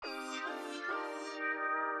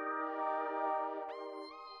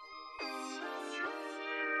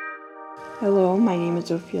Hello, my name is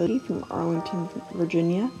Ophelia from Arlington,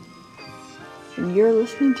 Virginia, and you're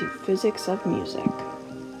listening to Physics of Music.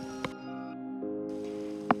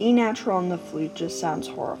 E natural on the flute just sounds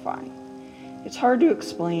horrifying. It's hard to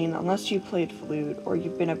explain unless you played flute, or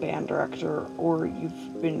you've been a band director, or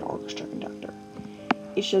you've been an orchestra conductor.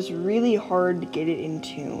 It's just really hard to get it in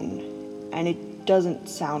tune, and it doesn't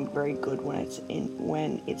sound very good when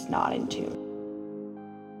it's not in tune.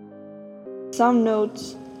 Some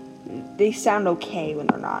notes, they sound okay when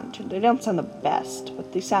they're not in tune. They don't sound the best,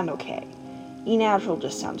 but they sound okay. E natural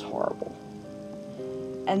just sounds horrible.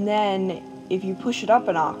 And then if you push it up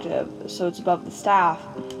an octave, so it's above the staff,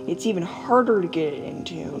 it's even harder to get it in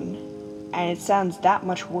tune, and it sounds that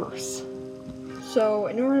much worse. So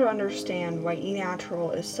in order to understand why E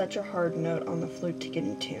natural is such a hard note on the flute to get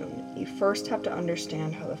in tune, you first have to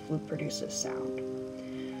understand how the flute produces sound.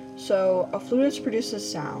 So a flutist produces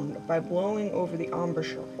sound by blowing over the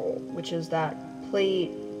embouchure hole, which is that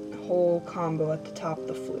plate hole combo at the top of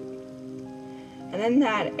the flute. And then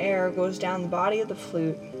that air goes down the body of the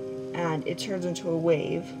flute and it turns into a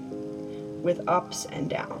wave with ups and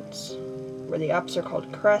downs, where the ups are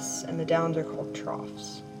called crests and the downs are called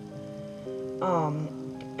troughs.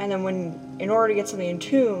 And then in order to get something in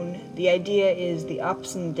tune, the idea is the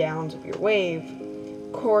ups and downs of your wave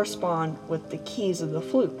correspond with the keys of the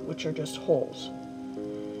flute, which are just holes.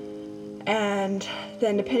 And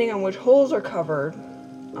then depending on which holes are covered,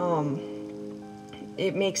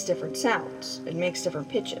 it makes different sounds. It makes different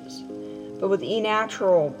pitches. But with E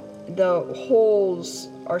natural, the holes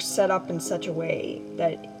are set up in such a way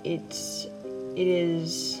that it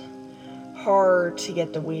is hard to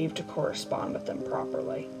get the wave to correspond with them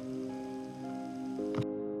properly.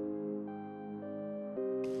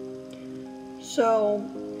 So,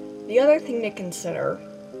 the other thing to consider,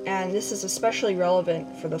 and this is especially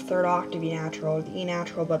relevant for the third octave E natural, or the E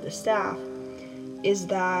natural above the staff, is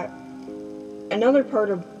that another part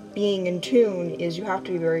of being in tune is you have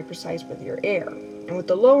to be very precise with your air. And with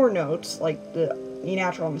the lower notes, like the E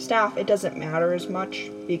natural on the staff, it doesn't matter as much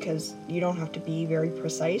because you don't have to be very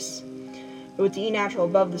precise. But with the E natural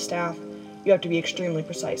above the staff, you have to be extremely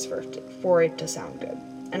precise for it to sound good.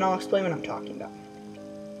 And I'll explain what I'm talking about.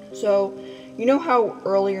 So, you know how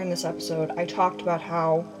earlier in this episode I talked about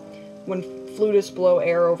how when flutists blow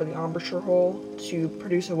air over the embouchure hole to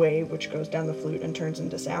produce a wave which goes down the flute and turns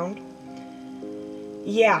into sound?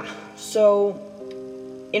 Yeah, so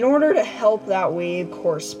in order to help that wave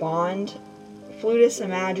correspond, flutists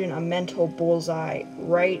imagine a mental bullseye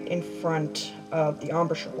right in front of the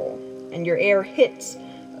embouchure hole, and your air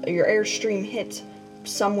stream hits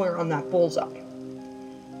somewhere on that bullseye.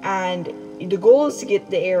 And the goal is to get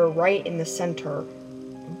the air right in the center,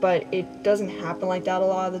 but it doesn't happen like that a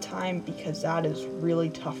lot of the time because that is really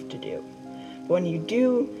tough to do. But when you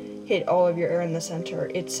do hit all of your air in the center,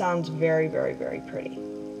 it sounds very, very, very pretty.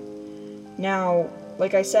 Now,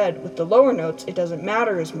 like I said, with the lower notes, it doesn't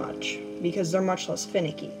matter as much because they're much less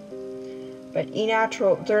finicky. But E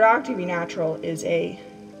natural, third octave E natural is a,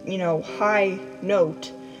 high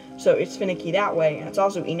note, so it's finicky that way, and it's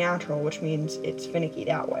also E natural, which means it's finicky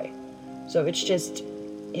that way. So it's just,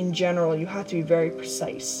 in general, you have to be very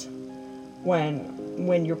precise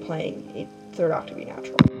when you're playing a third octave E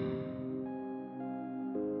natural.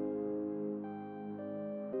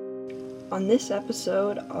 On this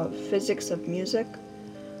episode of Physics of Music,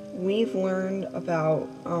 we've learned about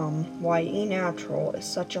why E natural is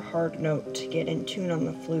such a hard note to get in tune on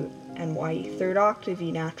the flute, and why third octave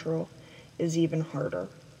E natural is even harder.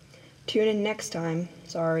 Tune in next time,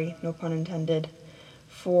 sorry, no pun intended,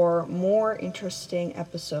 for more interesting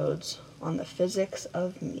episodes on the physics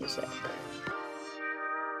of music.